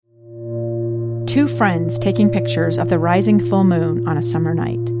Two friends taking pictures of the rising full moon on a summer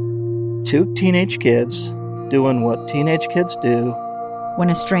night. Two teenage kids doing what teenage kids do. When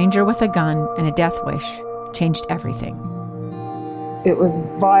a stranger with a gun and a death wish changed everything. It was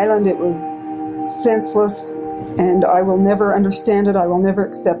violent, it was senseless, and I will never understand it, I will never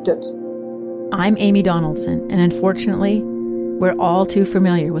accept it. I'm Amy Donaldson, and unfortunately, we're all too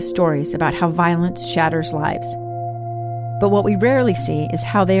familiar with stories about how violence shatters lives. But what we rarely see is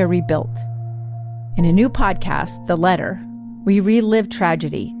how they are rebuilt. In a new podcast, The Letter, we relive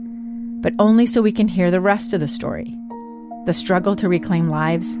tragedy, but only so we can hear the rest of the story. The struggle to reclaim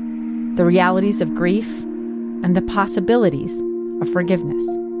lives, the realities of grief, and the possibilities of forgiveness.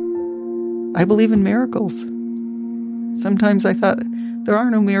 I believe in miracles. Sometimes I thought, there are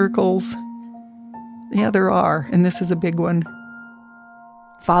no miracles. Yeah, there are, and this is a big one.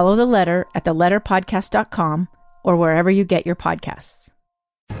 Follow The Letter at theletterpodcast.com or wherever you get your podcasts.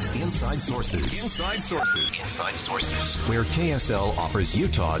 Inside Sources. Inside Sources. Inside Sources. Where KSL offers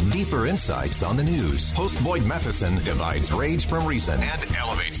Utah deeper insights on the news. Host Boyd Matheson divides rage from reason and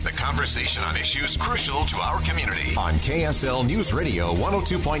elevates the conversation on issues crucial to our community. On KSL News Radio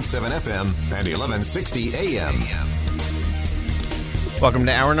 102.7 FM and 1160 AM. Welcome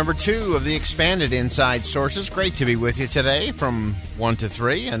to hour number 2 of the expanded Inside Sources. Great to be with you today from 1 to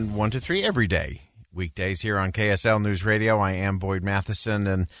 3 and 1 to 3 every day. Weekdays here on KSL News Radio. I am Boyd Matheson,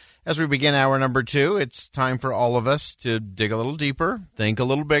 and as we begin hour number 2, it's time for all of us to dig a little deeper, think a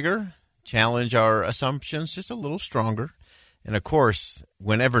little bigger, challenge our assumptions just a little stronger, and of course,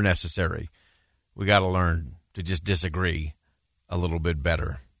 whenever necessary, we got to learn to just disagree a little bit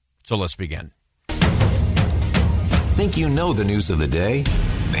better. So let's begin. Think you know the news of the day?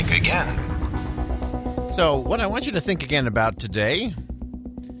 Think again. So what I want you to think again about today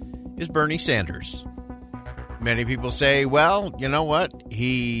is Bernie Sanders. Many people say, well, you know what?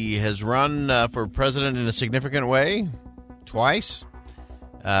 He has run for president in a significant way twice,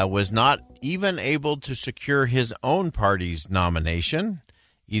 was not even able to secure his own party's nomination,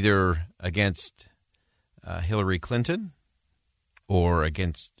 either against Hillary Clinton or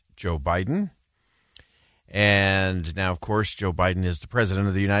against Joe Biden. And now, of course, Joe Biden is the president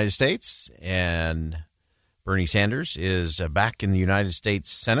of the United States, and Bernie Sanders is back in the United States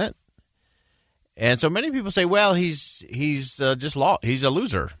Senate. And so many people say, well, he's just lost. He's a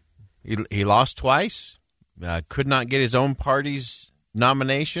loser. He lost twice, could not get his own party's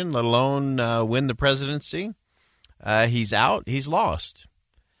nomination, let alone win the presidency. He's out. He's lost.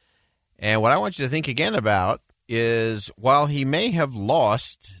 And what I want you to think again about is, while he may have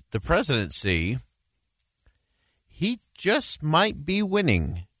lost the presidency, he just might be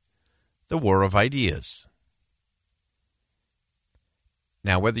winning the war of ideas.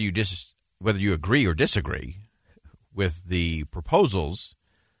 Now, whether you agree or disagree with the proposals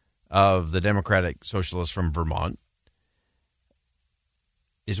of the Democratic Socialists from Vermont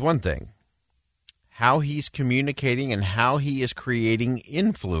is one thing. How he's communicating and how he is creating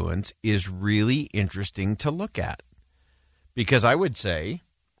influence is really interesting to look at. Because I would say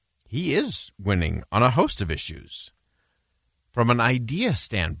he is winning on a host of issues from an idea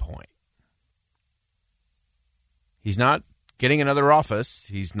standpoint. He's not getting another office.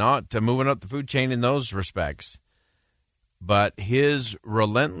 He's not moving up the food chain in those respects. But his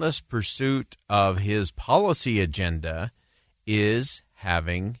relentless pursuit of his policy agenda is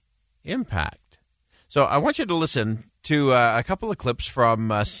having impact. So I want you to listen to a couple of clips from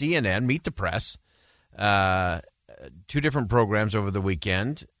CNN, Meet the Press, 2 different programs over the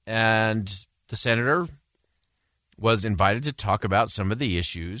weekend. And the senator was invited to talk about some of the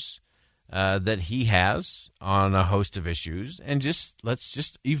issues that he has on a host of issues, and let's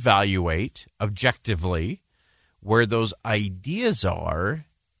just evaluate objectively where those ideas are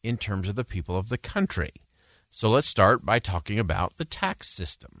in terms of the people of the country. So let's start by talking about the tax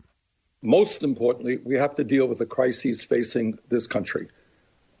system. Most importantly, we have to deal with the crises facing this country.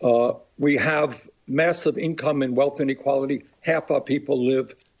 We have massive income and wealth inequality. Half our people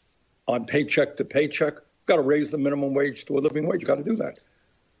live on paycheck to paycheck. We've got to raise the minimum wage to a living wage. You've got to do that.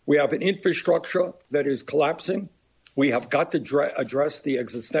 We have an infrastructure that is collapsing. We have got to address the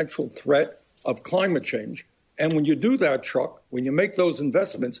existential threat of climate change. And when you do that, Chuck, when you make those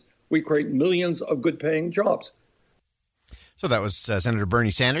investments, we create millions of good-paying jobs. So that was Senator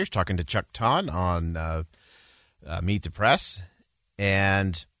Bernie Sanders talking to Chuck Todd on Meet the Press.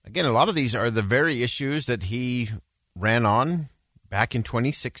 And again, a lot of these are the very issues that he ran on back in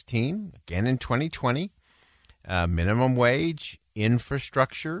 2016, again in 2020. Minimum wage,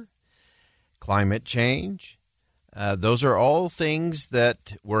 infrastructure, climate change. Those are all things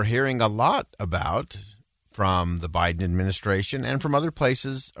that we're hearing a lot about from the Biden administration and from other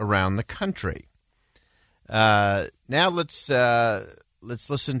places around the country. Now let's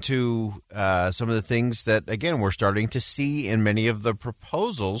listen to some of the things that, again, we're starting to see in many of the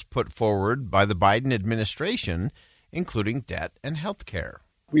proposals put forward by the Biden administration, including debt and health care.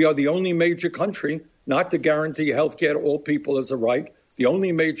 We are the only major country not to guarantee health care to all people as a right, the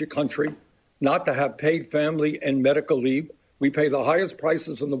only major country not to have paid family and medical leave. We pay the highest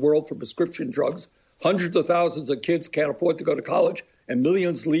prices in the world for prescription drugs. Hundreds of thousands of kids can't afford to go to college, and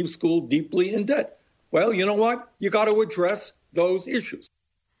millions leave school deeply in debt. Well, you know what? You got to address those issues.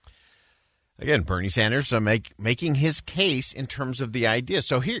 Again, Bernie Sanders making his case in terms of the idea.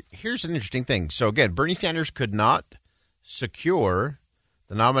 So here's an interesting thing. So again, Bernie Sanders could not secure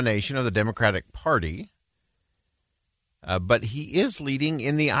the nomination of the Democratic Party, but he is leading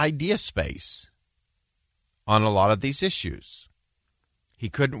in the idea space on a lot of these issues. He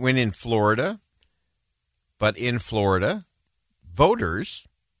couldn't win in Florida, but in Florida, voters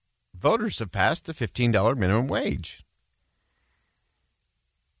have passed the $15 minimum wage.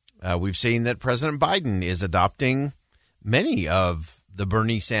 We've seen that President Biden is adopting many of the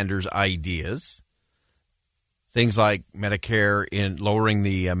Bernie Sanders ideas. Things like Medicare, in lowering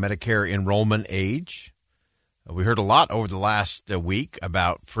the Medicare enrollment age. We heard a lot over the last week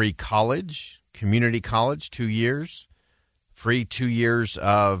about free college, community college, 2 years, free 2 years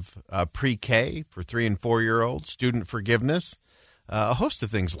of pre-K for 3- and 4-year-olds, student forgiveness, a host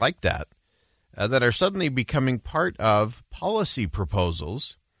of things like that that are suddenly becoming part of policy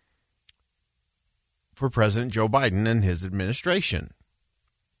proposals for President Joe Biden and his administration.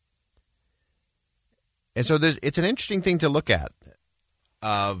 And so it's an interesting thing to look at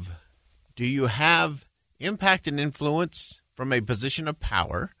of, do you have impact and influence from a position of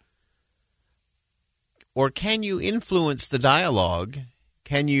power, or can you influence the dialogue?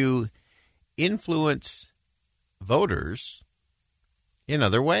 Can you influence voters in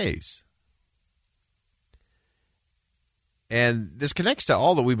other ways? And this connects to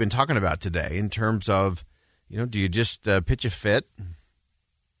all that we've been talking about today in terms of, do you just pitch a fit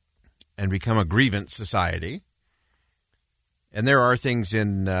and become a grievance society? And there are things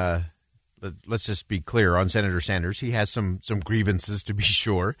in, let's just be clear on Senator Sanders. He has some grievances, to be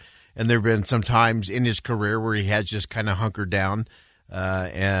sure. And there have been some times in his career where he has just kind of hunkered down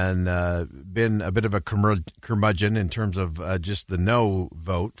and been a bit of a curmudgeon in terms of just the no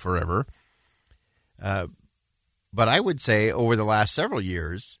vote forever. But I would say over the last several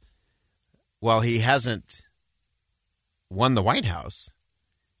years, while he hasn't won the White House,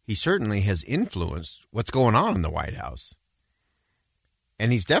 he certainly has influenced what's going on in the White House.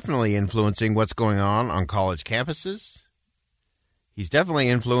 And he's definitely influencing what's going on college campuses. He's definitely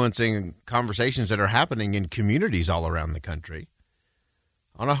influencing conversations that are happening in communities all around the country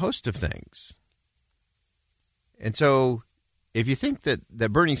on a host of things. And so if you think that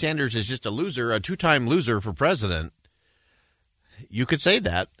Bernie Sanders is just a loser, a two-time loser for president, you could say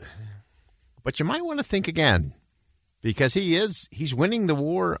that. But you might want to think again, because he's winning the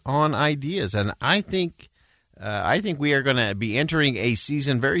war on ideas. And I think we are going to be entering a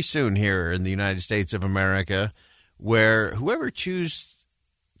season very soon here in the United States of America where whoever chooses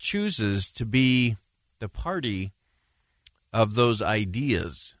to be the party of those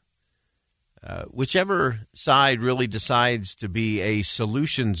ideas, whichever side really decides to be a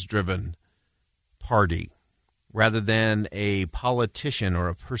solutions-driven party rather than a politician or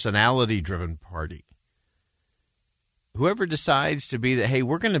a personality-driven party, whoever decides to be that, hey,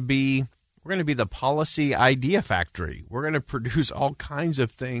 we're going to be the policy idea factory. We're going to produce all kinds of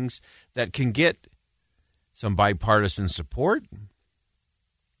things that can get some bipartisan support,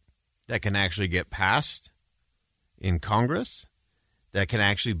 that can actually get passed in Congress, that can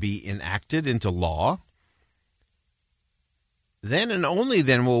actually be enacted into law. Then and only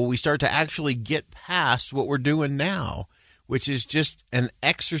then will we start to actually get past what we're doing now, which is just an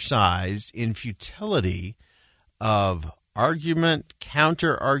exercise in futility of argument,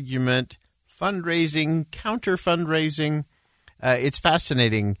 counter-argument, fundraising, counter-fundraising. It's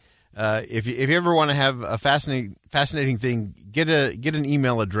fascinating. If you ever want to have a fascinating thing, get an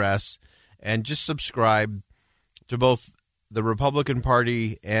email address and just subscribe to both the Republican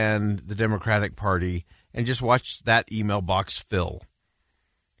Party and the Democratic Party and just watch that email box fill.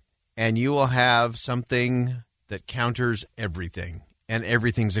 And you will have something that counters everything, and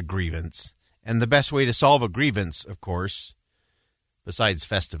everything's a grievance. And the best way to solve a grievance, of course, besides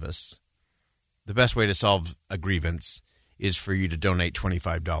Festivus, the best way to solve a grievance is for you to donate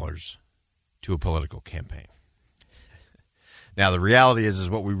 $25 to a political campaign. Now, the reality is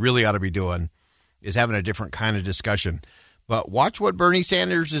what we really ought to be doing is having a different kind of discussion. But watch what Bernie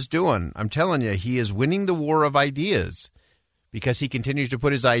Sanders is doing. I'm telling you, he is winning the war of ideas because he continues to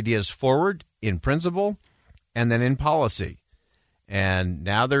put his ideas forward in principle. and then in policy. And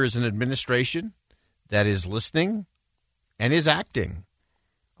now there is an administration that is listening and is acting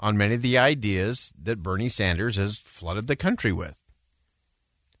on many of the ideas that Bernie Sanders has flooded the country with.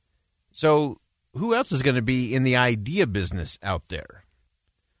 So who else is going to be in the idea business out there?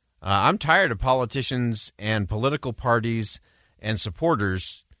 I'm tired of politicians and political parties and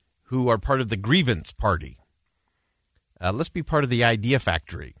supporters who are part of the grievance party. Let's be part of the idea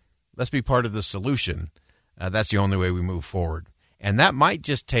factory. Let's be part of the solution. That's the only way we move forward. And that might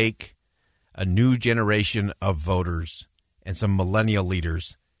just take a new generation of voters and some millennial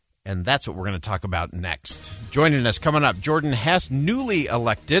leaders. And that's what we're going to talk about next. Joining us coming up, Jordan Hess, newly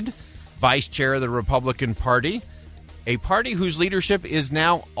elected vice chair of the Republican Party, a party whose leadership is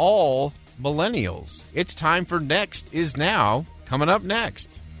now all millennials. It's time for Next is Now, coming up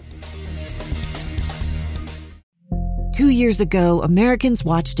next. 2 years ago, Americans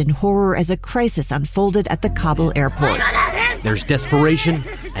watched in horror as a crisis unfolded at the Kabul airport. There's desperation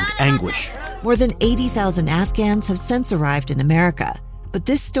and anguish. More than 80,000 Afghans have since arrived in America, but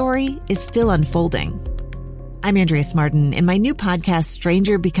this story is still unfolding. I'm Andrea Smartin. In my new podcast,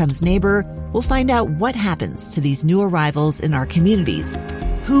 Stranger Becomes Neighbor, we'll find out what happens to these new arrivals in our communities.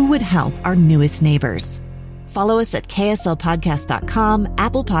 Who would help our newest neighbors? Follow us at kslpodcast.com,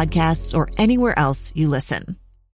 Apple Podcasts, or anywhere else you listen.